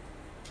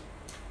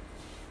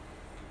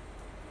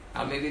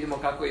 Ali mi vidimo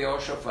kako je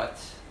Jošafat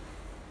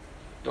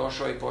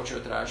došao i počeo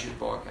tražiti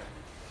Boga.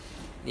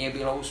 Nije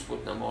bila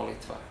usputna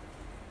molitva,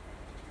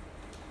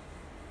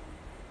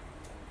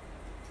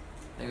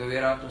 nego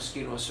vjerojatno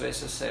skinuo sve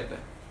sa sebe.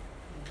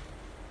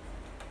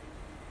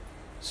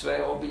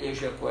 Sve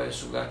obilježja koje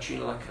su ga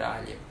činila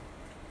kraljem.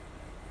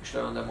 I što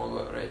je onda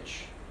mogao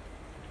reći?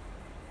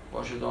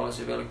 Bože,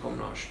 dolazi veliko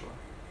mnoštvo.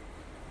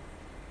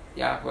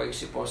 Ja kojeg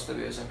si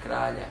postavio za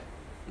kralja,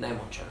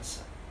 nemoćan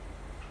sam.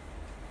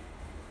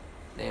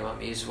 Nemam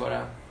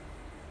izvora,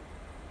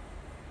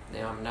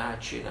 nemam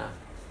načina,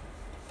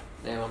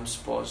 nemam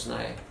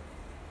spoznaje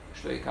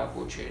što i kako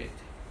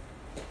učiniti.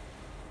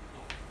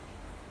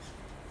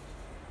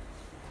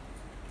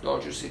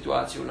 Dođu u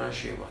situaciju u naš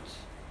život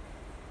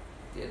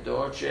gdje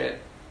dođe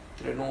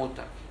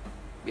trenutak,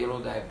 bilo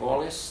da je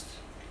bolest,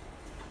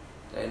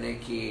 da je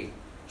neki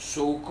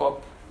sukob,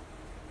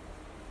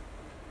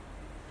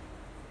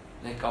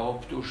 neka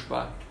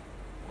optužba,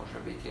 može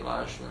biti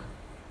lažna,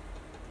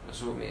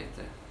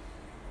 razumijete?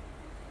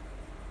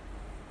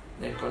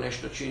 Netko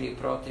nešto čini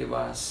protiv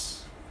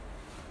vas,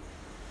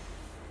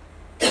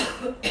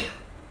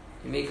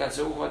 I mi kad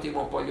se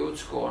uhvatimo po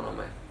ljudsku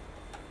onome,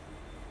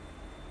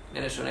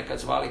 mene su nekad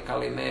zvali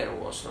Kalimeru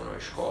u osnovnoj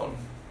školi,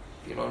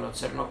 bilo ono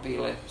crno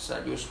pile sa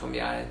ljuskom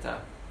jajeta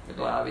na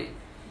glavi,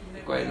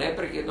 koje je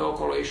neprekidno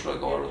okolo išlo i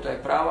govorilo, to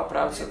je prava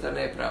pravcata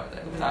nepravda,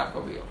 je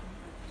tako bilo?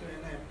 To je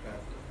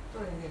nepravda.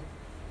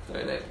 To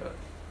je nepravda.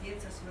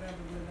 Djeca su rado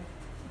gledati.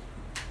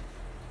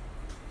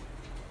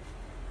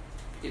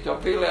 I to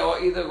pile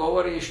ide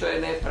govori što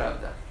je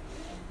nepravda.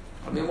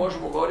 A mi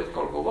možemo govoriti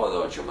koliko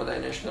god hoćemo da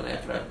je nešto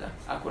nepravda,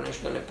 ako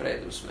nešto ne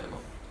preduzmemo.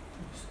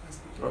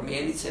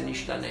 Promijeniti se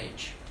ništa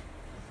neće.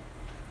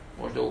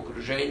 Možda u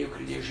okruženju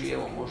gdje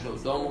živimo, možda u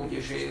domu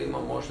gdje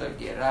živimo, možda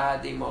gdje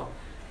radimo,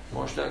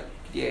 možda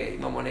gdje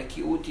imamo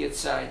neki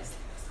utjecaj.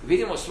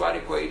 Vidimo stvari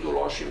koje idu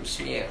lošim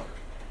smjerom.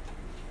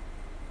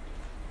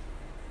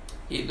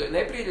 I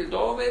neprijatelj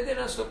dovede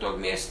nas do tog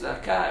mjesta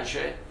da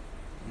kaže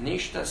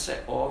ništa se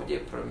ovdje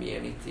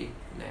promijeniti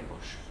ne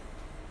može.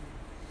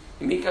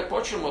 I mi kad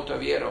počnemo to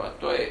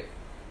vjerovati, to je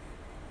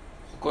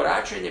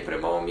koračenje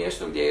prema ovom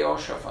mjestu gdje je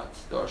Jošafat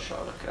došao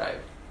na kraju.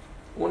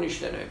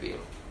 Uništeno je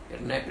bilo,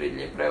 jer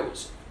neprijatelj je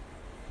preuzeo.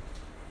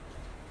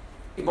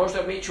 I možda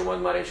mi ćemo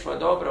odmah reći, pa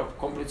dobro,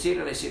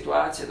 komplicirane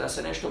situacije, da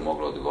se nešto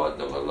moglo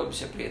dogodilo bi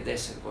se prije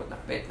 10 godina,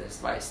 15,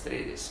 20,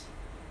 30.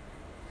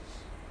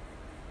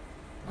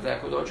 Ali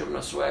ako dođemo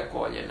na svoje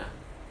koljena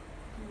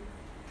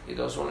i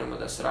dozvolimo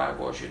da strah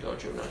Božji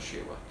dođe u naš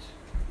život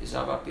i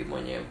zavapimo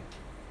njemu,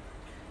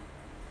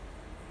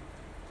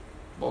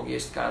 Bog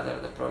jest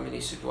kadar da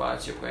promijeni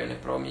situaciju koja je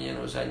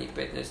nepromijenjena u zadnjih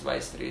 15,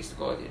 20, 30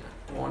 godina.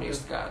 On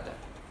jest kadar.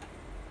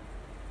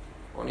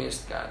 On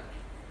jest kadar.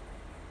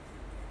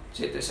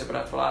 Sjetite se,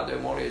 brat Vlado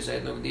je molio za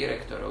jednog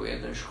direktora u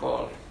jednoj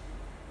školi.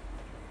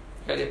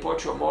 Kad je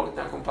počeo moliti,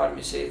 nakon par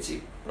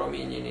mjeseci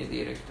promijenjen je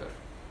direktor.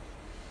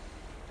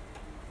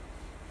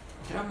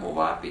 Trebamo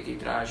vapiti i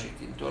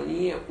tražiti. To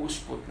nije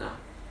usputna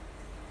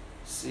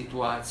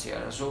situacija,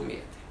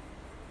 razumijete?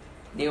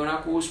 Nije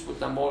onako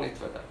usputna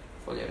molitva, da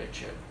bolje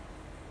rečeno,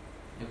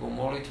 nego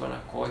molitva na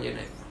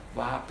koljenima,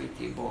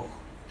 vapiti Bogu,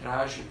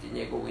 tražiti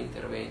njegovu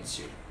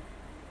intervenciju.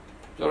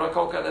 To je ono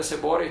kao kada se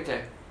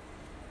borite,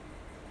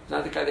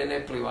 znate kada je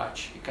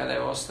neplivač i kada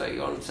je ostao i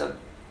on sad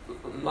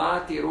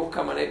mlati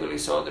rukama ne bi li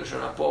se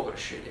održao na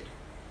površini.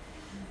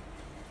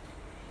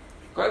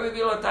 Koja bi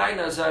bila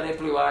tajna za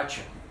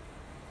neplivača?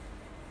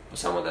 Pa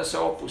samo da se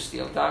opusti,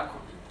 jel tako?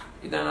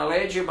 I da na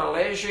leđima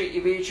leži i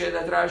viče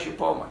da traži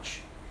pomoć.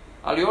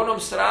 Ali onom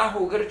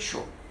strahu u grču,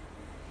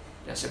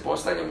 ja se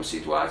postavljam u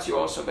situaciju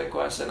osobe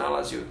koja se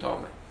nalazi u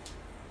tome.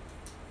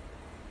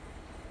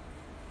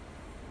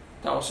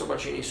 Ta osoba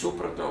čini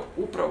suprotno,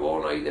 upravo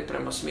ono ide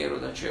prema smjeru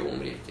da će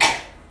umrijeti,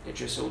 jer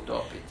će se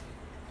utopiti.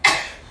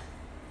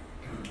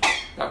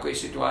 Tako je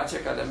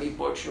situacija kada mi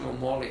počnemo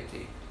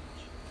moliti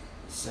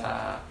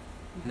za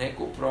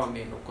neku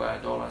promjenu koja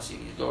dolazi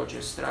i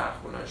dođe strah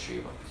u naš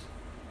život,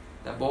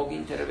 da Bog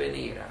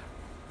intervenira,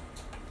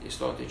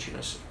 jest otići na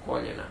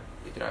koljena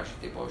i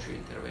tražiti Božju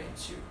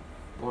intervenciju,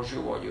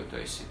 Božju volju u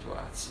toj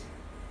situaciji.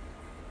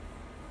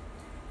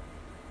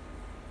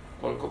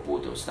 Koliko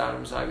puta u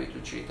Starom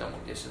Zavjetu čitamo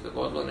gdje se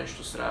dogodilo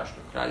nešto strašno,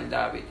 kralj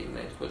David ili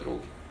netko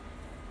drugi.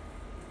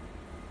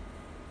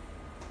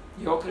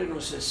 I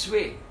okrenu se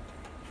svi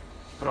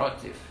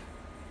protiv.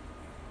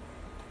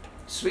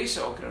 Svi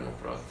se okrenu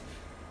protiv.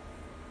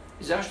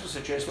 I zašto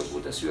se često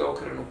puta svi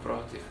okrenu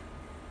protiv?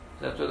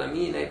 Zato da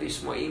mi ne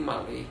bismo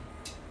imali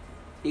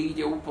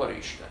igdje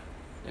uporišta,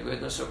 nego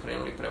jedno se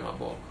okrenuli prema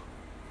Bogu.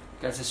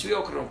 Kad se svi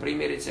okrenu,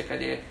 primjerice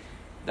kad je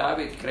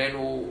David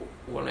krenuo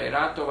u onaj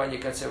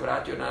ratovanje, kad se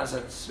vratio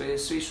nazad,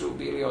 svi su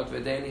bili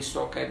odvedeni,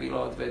 stoka je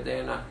bila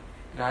odvedena,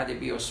 grad je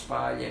bio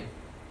spaljen,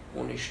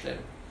 uništen.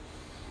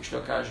 I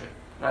što kaže?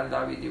 Kralj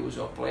David je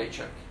uzeo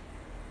plečak,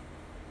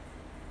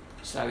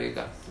 stavio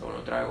ga do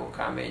ono drago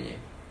kamenje,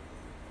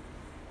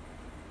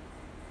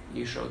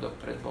 išao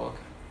pred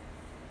Boga.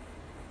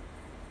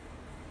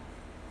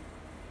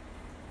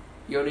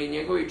 I oni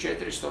njegovi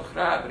 400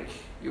 hrabrih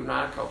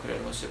junaka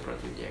okrenuo se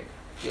protiv njega.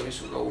 Htjeli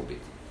su ga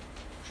ubiti.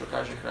 Što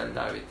kaže kralj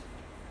David?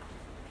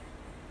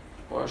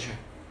 Bože,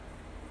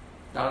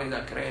 da li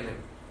da krenem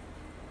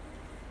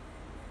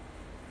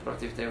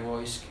protiv te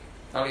vojske?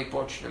 Da li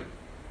počnem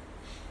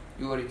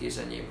juriti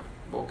za njima?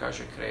 Bog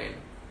kaže kreni.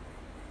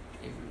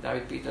 I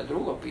David pita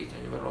drugo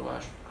pitanje, vrlo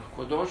važno.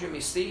 Ako dođem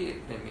i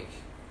stignem ih,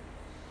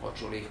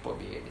 hoću li ih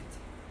pobijediti?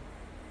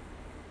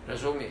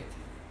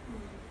 Razumijete?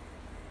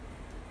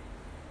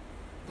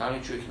 Da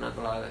li ću ih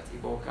nadvladati?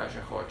 I Bog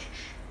kaže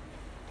hoćeš.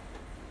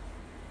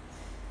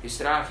 I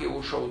strah je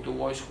ušao u tu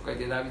vojsku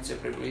kad je David se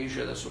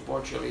približio, da su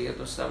počeli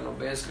jednostavno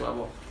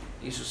bezglavo,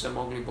 nisu se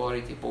mogli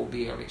boriti,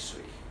 poubijali su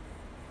ih.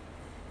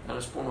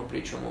 Danas puno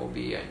pričamo o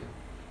ubijanju.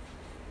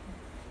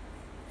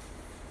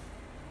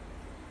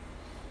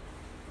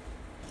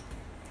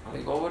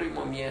 Ali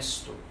govorimo o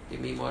mjestu gdje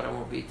mi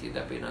moramo biti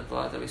da bi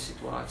nadvladali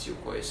situaciju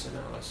u kojoj se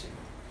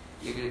nalazimo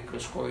i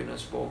kroz koju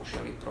nas Bog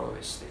želi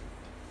provesti.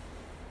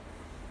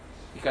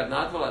 I kad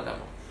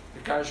nadvladamo,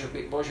 kaže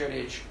Božja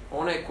riječ,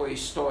 onaj koji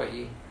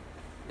stoji,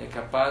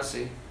 neka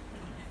pazi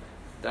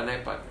da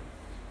ne padne.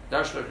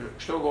 Zašto?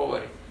 Što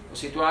govori? U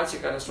situaciji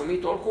kada smo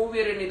mi toliko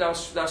uvjereni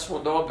da smo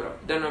dobro,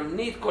 da nam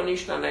nitko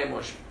ništa ne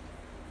može.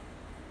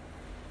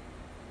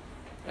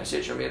 Ja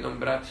sjećam jednom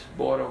brat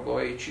Boro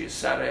Gojić iz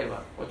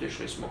Sarajeva,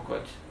 otišli smo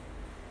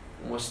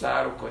u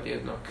Mostaru kod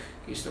jednog,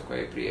 isto koji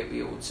je prije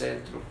bio u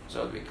centru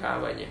za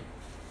odvikavanje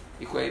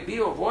i koji je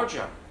bio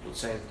vođa u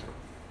centru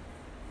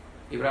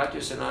i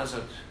vratio se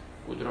nazad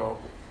u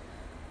drogu.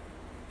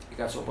 I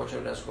kad smo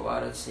počeli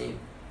razgovarati s njim,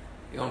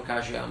 i on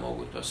kaže, ja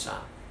mogu to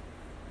sam.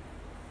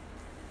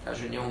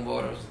 Kaže njemu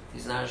Boro, ti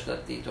znaš da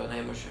ti to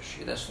ne možeš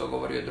i da si to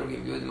govorio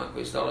drugim ljudima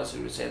koji su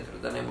dolazili u centru,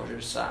 da ne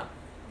možeš sam.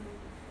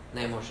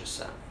 Ne možeš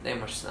sam,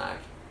 nemaš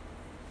snage.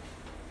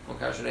 On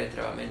kaže, ne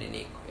treba meni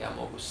niko, ja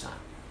mogu sam.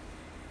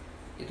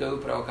 I to je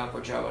upravo kako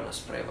đavo nas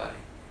prevari.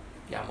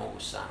 Ja mogu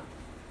sam.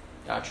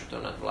 Ja ću to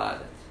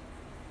nadvladati.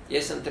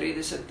 Jesam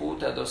 30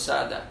 puta do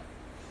sada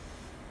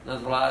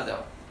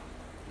nadvladao.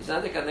 I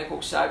znate kad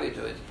nekog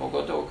savjetujete,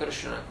 pogotovo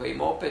kršćana koji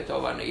ima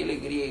opetovane ili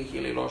grijeh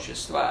ili loše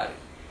stvari,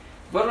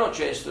 vrlo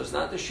često,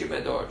 znate s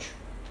čime dođu?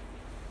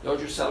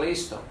 Dođu sa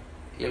listom,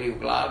 ili u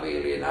glavi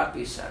ili je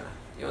napisana.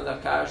 I onda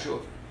kažu,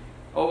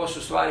 ovo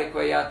su stvari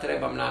koje ja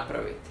trebam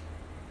napraviti.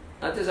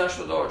 Znate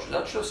zašto dođu?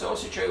 Zato što se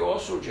osjećaju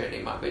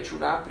osuđenima, već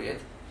unaprijed.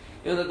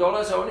 I onda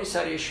dolaze oni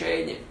sa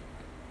rješenjem.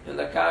 I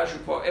onda kažu,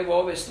 evo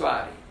ove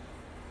stvari.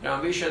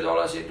 Trebam više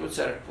dolaziti u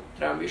crkvu,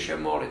 trebam više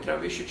moliti,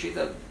 trebam više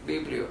čitati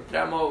Bibliju,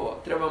 trebam ovo,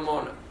 trebam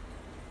ono.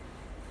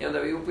 I onda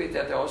vi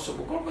upitate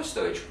osobu, koliko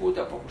ste već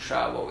puta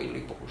pokušavao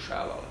ili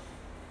pokušavala?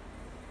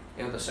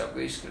 I onda se ako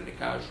iskreni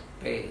kažu,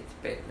 5,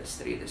 15,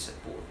 30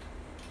 puta.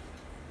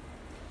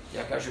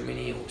 Ja kažem, mi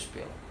nije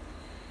uspjelo.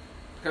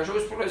 Kaže,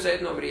 uspjelo je za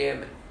jedno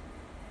vrijeme.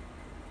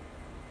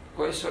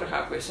 Koja je svrha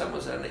ako je samo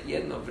za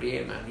jedno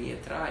vrijeme, a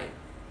nije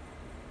trajno?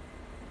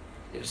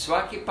 Jer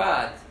svaki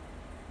pad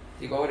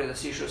ti govori da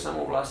si išao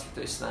samo u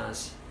vlastitoj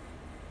snazi.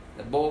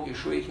 Da Bog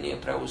još uvijek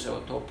nije preuzeo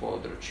to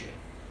područje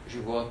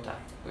života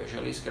koje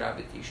želi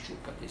zgrabiti i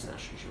iščupati iz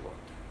naših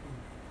života.